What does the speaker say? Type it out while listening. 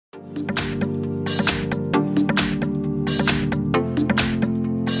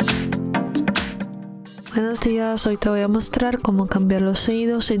Buenos días, hoy te voy a mostrar cómo cambiar los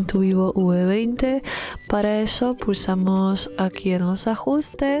sonidos en tu VIVO V20. Para eso pulsamos aquí en los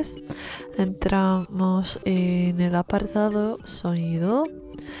ajustes, entramos en el apartado sonido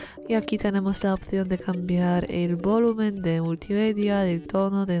y aquí tenemos la opción de cambiar el volumen de multimedia, del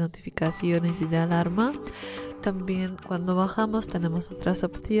tono, de notificaciones y de alarma. También cuando bajamos tenemos otras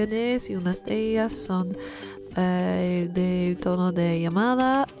opciones y unas de ellas son el del tono de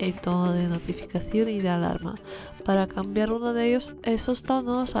llamada, el tono de notificación y de alarma. Para cambiar uno de esos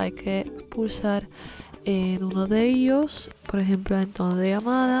tonos hay que pulsar en uno de ellos, por ejemplo en tono de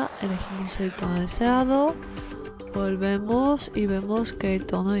llamada, elegimos el tono deseado, volvemos y vemos que el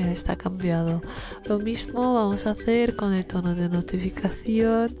tono ya está cambiado. Lo mismo vamos a hacer con el tono de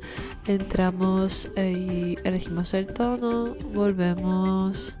notificación, entramos y elegimos el tono,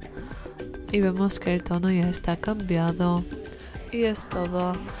 volvemos y vemos que el tono ya está cambiado. Y es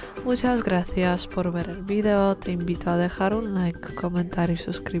todo. Muchas gracias por ver el vídeo. Te invito a dejar un like, comentar y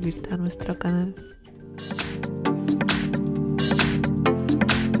suscribirte a nuestro canal.